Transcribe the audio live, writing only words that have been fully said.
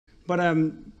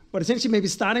but essentially maybe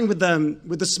starting with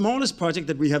the smallest project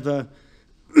that we have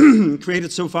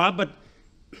created so far, but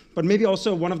maybe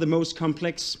also one of the most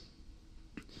complex.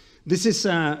 This is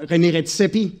René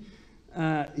Redzepi.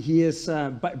 He is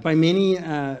by many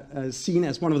seen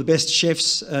as one of the best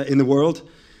chefs in the world.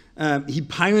 He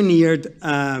pioneered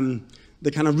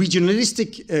the kind of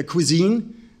regionalistic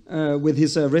cuisine with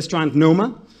his restaurant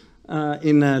Noma,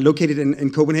 located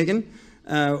in Copenhagen,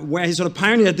 where he sort of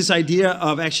pioneered this idea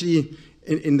of actually,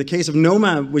 in the case of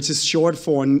Noma, which is short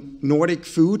for Nordic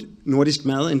food, Nordisk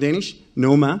mad in Danish,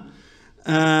 Noma,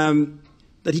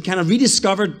 that he kind of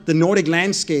rediscovered the Nordic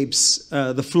landscapes,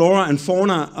 the flora and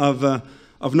fauna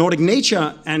of Nordic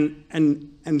nature,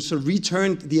 and sort of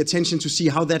returned the attention to see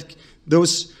how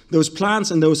those plants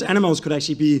and those animals could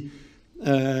actually be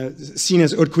seen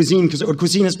as haute cuisine, because haute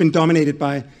cuisine has been dominated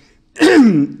by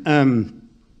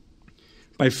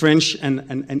French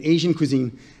and Asian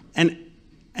cuisine,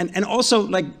 and also,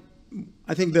 like,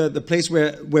 I think the place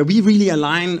where we really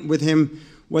align with him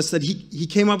was that he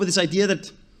came up with this idea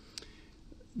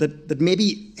that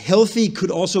maybe healthy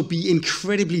could also be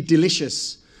incredibly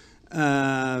delicious.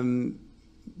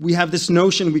 We have this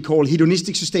notion we call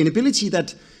hedonistic sustainability,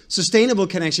 that sustainable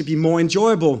can actually be more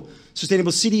enjoyable.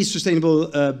 Sustainable cities, sustainable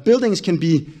buildings can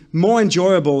be more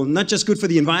enjoyable, not just good for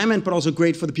the environment, but also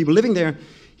great for the people living there.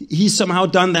 He's somehow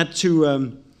done that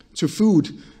to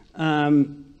food.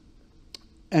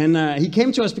 He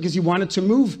came to us because he wanted to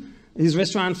move his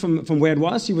restaurant from where it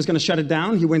was. He was going to shut it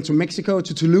down. He went to Mexico,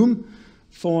 to Tulum,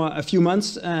 for a few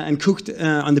months and cooked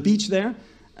on the beach there,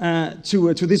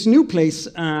 to this new place,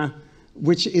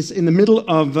 which is in the middle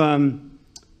of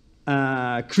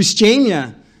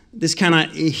Christiania, this kind of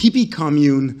hippie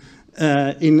commune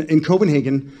in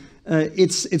Copenhagen.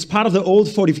 It's part of the old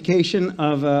fortification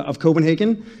of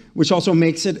Copenhagen, which also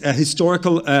makes it a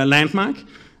historical landmark.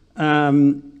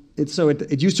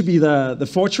 It used to be the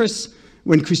fortress.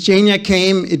 When Christiania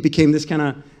came, it became this kind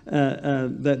of,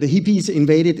 the hippies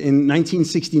invaded in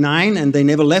 1969, and they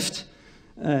never left.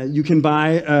 You can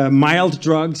buy mild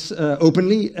drugs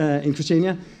openly in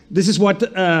Christiania. This is what,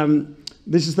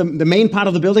 this is the main part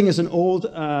of the building is an old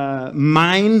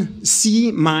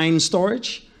sea mine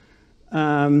storage.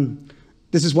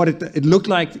 This is what it looked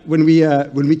like when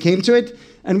we came to it,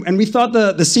 and we thought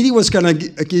the city was going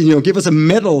to give us a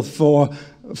medal for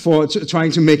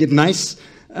trying to make it nice.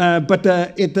 But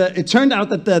it turned out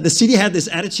that the city had this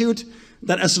attitude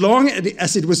that as long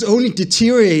as it was only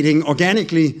deteriorating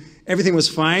organically, everything was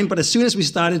fine. But as soon as we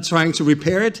started trying to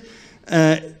repair it,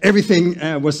 everything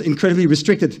was incredibly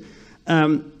restricted.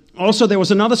 Also, there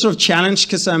was another sort of challenge,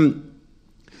 because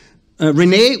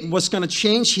René was going to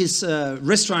change his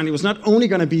restaurant. It was not only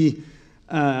going to be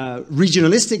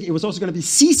regionalistic, it was also going to be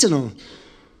seasonal.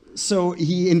 So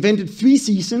he invented 3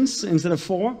 seasons instead of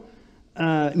 4.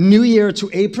 New Year to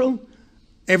April,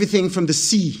 everything from the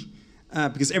sea,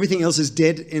 because everything else is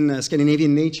dead in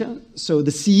Scandinavian nature. So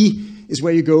the sea is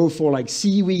where you go for like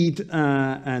seaweed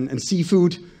and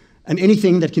seafood and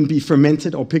anything that can be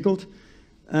fermented or pickled.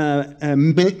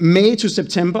 May to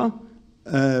September,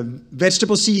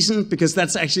 vegetable season, because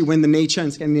that's actually when the nature in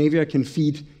Scandinavia can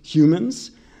feed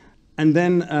humans. And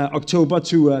then October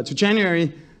to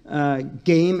January,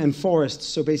 game and forests,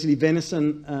 so basically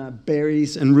venison,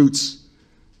 berries, and roots.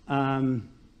 And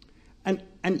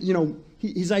you know,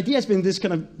 his idea has been this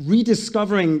kind of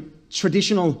rediscovering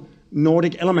traditional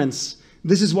Nordic elements.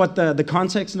 This is what the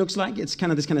context looks like. It's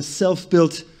kind of this kind of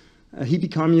self-built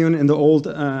hippie commune in the old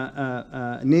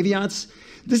navy yards.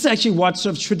 This is actually what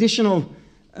sort of traditional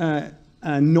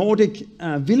Nordic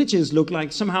villages look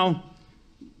like. Somehow,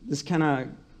 this kind of,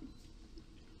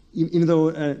 even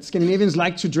though Scandinavians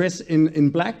like to dress in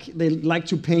black, they like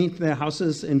to paint their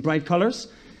houses in bright colors.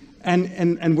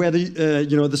 And where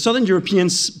the Southern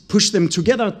Europeans push them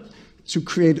together to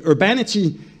create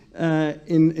urbanity,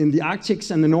 in the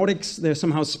Arctics and the Nordics, they're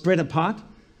somehow spread apart.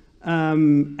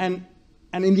 And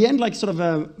in the end, like sort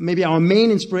of maybe our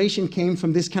main inspiration came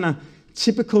from this kind of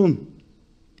typical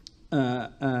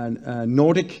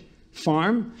Nordic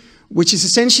farm, which is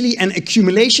essentially an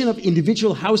accumulation of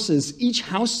individual houses. Each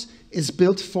house is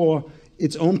built for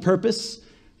its own purpose,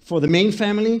 for the main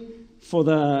family, for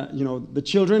the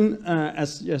children,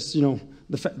 as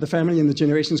the family and the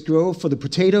generations grow, for the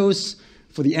potatoes,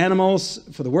 for the animals,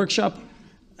 for the workshop.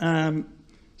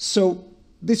 So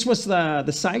this was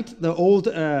the site, the old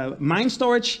mine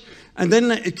storage. And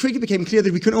then it quickly became clear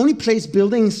that we could only place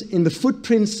buildings in the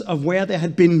footprints of where there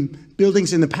had been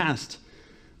buildings in the past.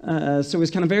 So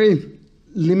it's kind of very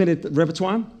limited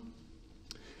repertoire.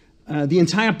 The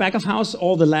entire back of house,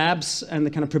 all the labs and the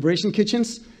kind of preparation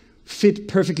kitchens fit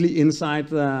perfectly inside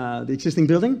the existing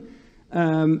building.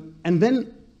 And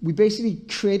then we basically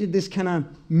created this kind of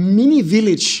mini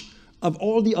village of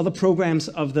all the other programs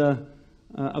of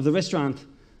the restaurant.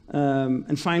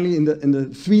 And finally, in the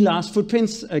 3 last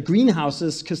footprints,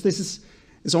 greenhouses, because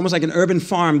it's almost like an urban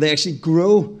farm. They actually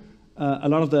grow a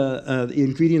lot of the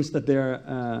ingredients that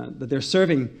they're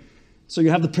serving. So you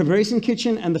have the preparation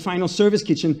kitchen and the final service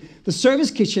kitchen. The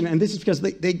service kitchen, and this is because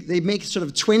they make sort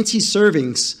of 20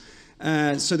 servings.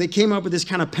 So they came up with this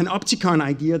kind of panopticon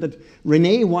idea that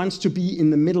René wants to be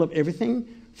in the middle of everything.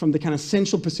 From the kind of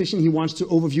central position, he wants to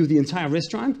overview the entire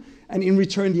restaurant. And in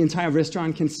return, the entire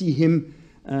restaurant can see him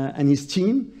and his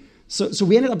team. So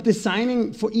we ended up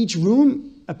designing for each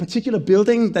room a particular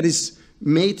building that is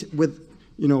made with,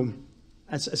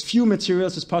 as few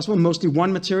materials as possible, mostly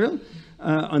one material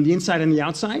on the inside and the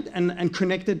outside, and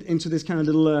connected into this kind of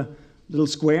little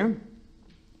square.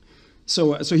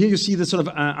 So here you see the sort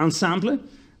of ensemble.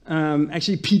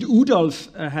 Actually, Piet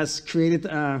Oudolf has created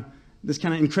this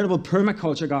kind of incredible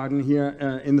permaculture garden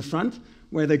here in the front,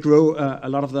 where they grow a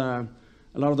lot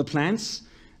of the plants.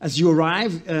 As you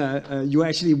arrive, you're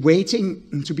actually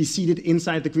waiting to be seated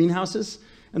inside the greenhouses,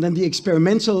 and then the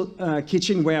experimental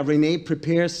kitchen where René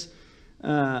prepares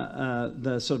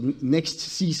the sort of next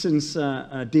season's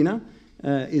dinner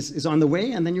is on the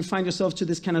way, and then you find yourself to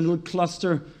this kind of little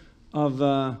cluster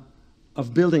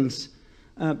of buildings.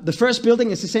 The first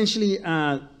building is essentially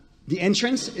the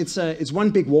entrance. It's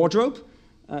one big wardrobe,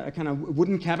 a kind of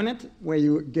wooden cabinet where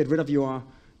you get rid of your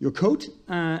coat,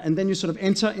 and then you sort of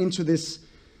enter into this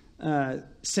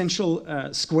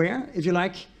central square, if you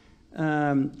like,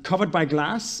 covered by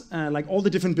glass. Like all the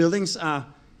different buildings are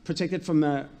protected from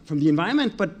the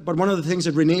environment, but one of the things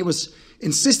that René was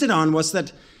insisted on was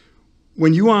that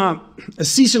when you are a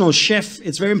seasonal chef,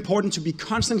 it's very important to be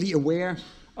constantly aware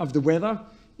of the weather.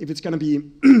 If it's going to be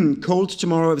cold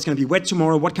tomorrow, if it's going to be wet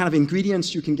tomorrow, what kind of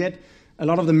ingredients you can get. A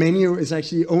lot of the menu is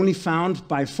actually only found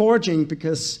by foraging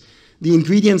because the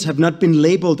ingredients have not been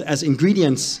labeled as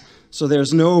ingredients. So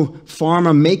there's no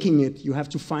farmer making it. You have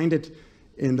to find it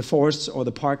in the forests or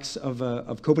the parks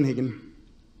of Copenhagen.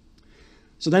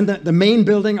 So then the main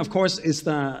building, of course, is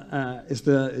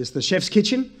the chef's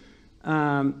kitchen.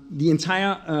 The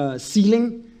entire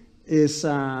ceiling is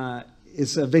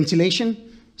ventilation,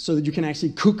 so that you can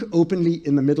actually cook openly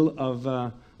in the middle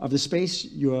of the space.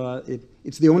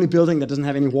 It's the only building that doesn't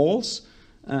have any walls.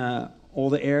 All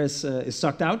the air is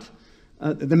sucked out.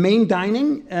 The main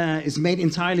dining is made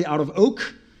entirely out of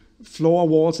oak, floor,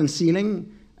 walls, and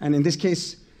ceiling. And in this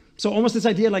case, so almost this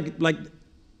idea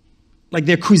like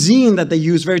their cuisine, that they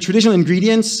use very traditional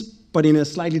ingredients, but in a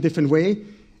slightly different way.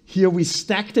 Here we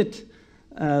stacked it,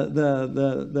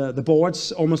 the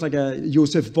boards, almost like a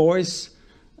Joseph Beuys,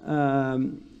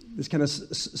 this kind of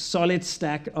solid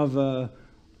stack of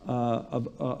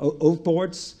oak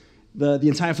boards. The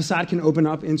entire facade can open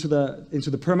up into the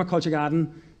permaculture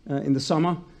garden in the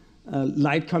summer.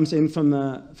 Light comes in from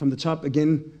the top,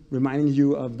 again reminding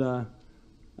you of the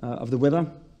weather.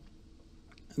 And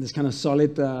this kind of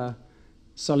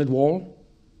solid wall.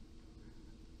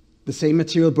 The same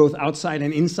material both outside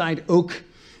and inside. Oak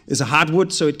is a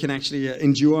hardwood, so it can actually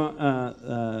endure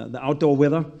the outdoor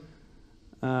weather.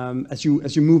 As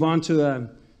you move on to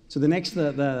the next,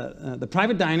 the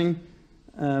private dining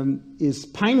is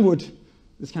pine wood,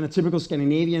 this kind of typical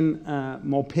Scandinavian,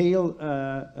 more pale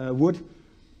wood,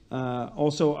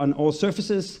 also on all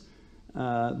surfaces.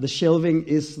 The shelving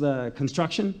is the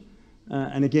construction,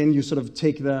 and again you sort of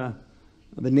take the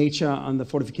nature on the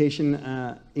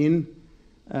fortification in.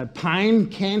 Pine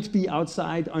can't be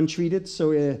outside untreated,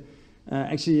 so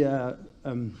actually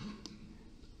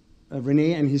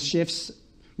René and his chefs,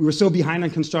 we were so behind on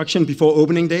construction before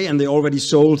opening day, and they already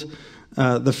sold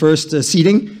the first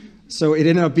seating. So it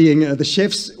ended up being the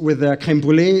chefs with their crème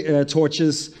brûlée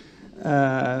torches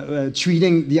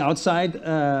treating the outside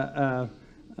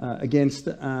against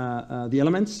the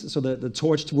elements. So the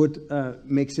torched wood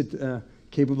makes it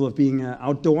capable of being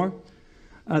outdoor.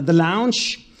 The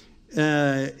lounge,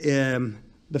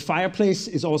 the fireplace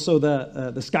is also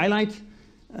the skylight.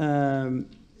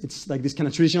 It's like this kind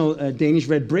of traditional Danish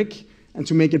red brick. And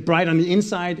to make it bright on the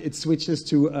inside, it switches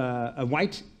to a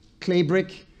white clay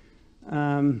brick.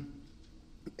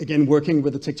 Again, working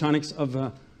with the tectonics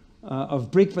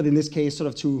of brick, but in this case, sort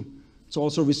of to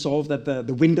also resolve that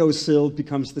the windowsill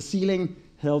becomes the ceiling,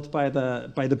 held by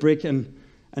the brick, and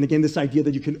again, this idea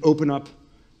that you can open up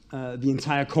the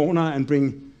entire corner and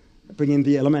bring in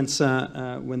the elements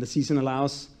when the season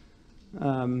allows.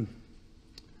 And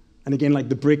again, like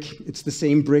the brick, it's the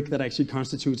same brick that actually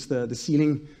constitutes the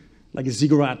ceiling, like a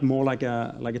ziggurat, more like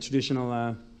a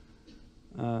traditional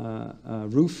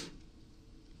roof.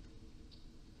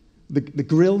 the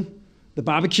grill. The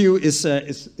barbecue is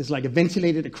like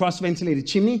a cross-ventilated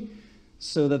chimney,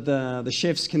 so that the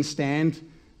chefs can stand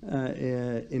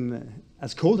in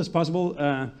as cold as possible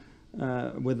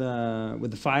with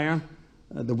the fire.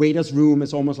 The waiter's room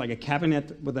is almost like a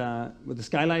cabinet with a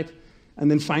skylight. And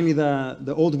then finally,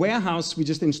 the old warehouse, we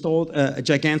just installed a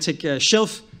gigantic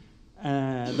shelf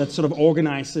that sort of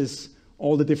organizes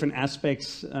all the different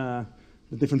aspects, the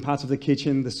different parts of the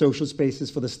kitchen, the social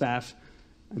spaces for the staff,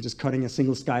 and just cutting a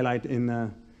single skylight in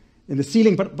the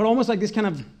ceiling. But almost like this kind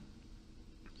of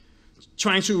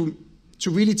trying to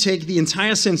really take the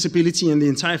entire sensibility and the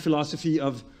entire philosophy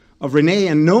of René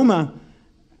and Noma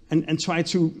and try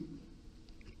to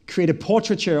create a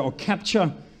portraiture or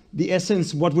capture the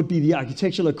essence, what would be the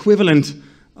architectural equivalent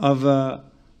of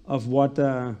what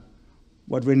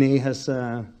René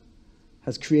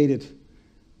has created.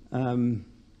 And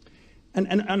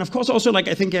of course also, like,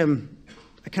 I think a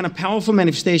kind of powerful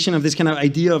manifestation of this kind of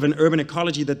idea of an urban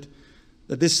ecology, that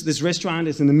this restaurant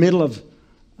is in the middle of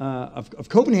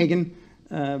Copenhagen,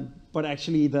 but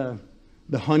actually the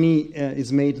honey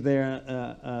is made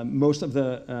there. Most of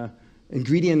the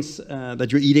ingredients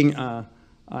that you're eating are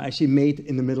actually made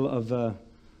in the middle of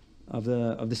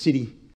the city.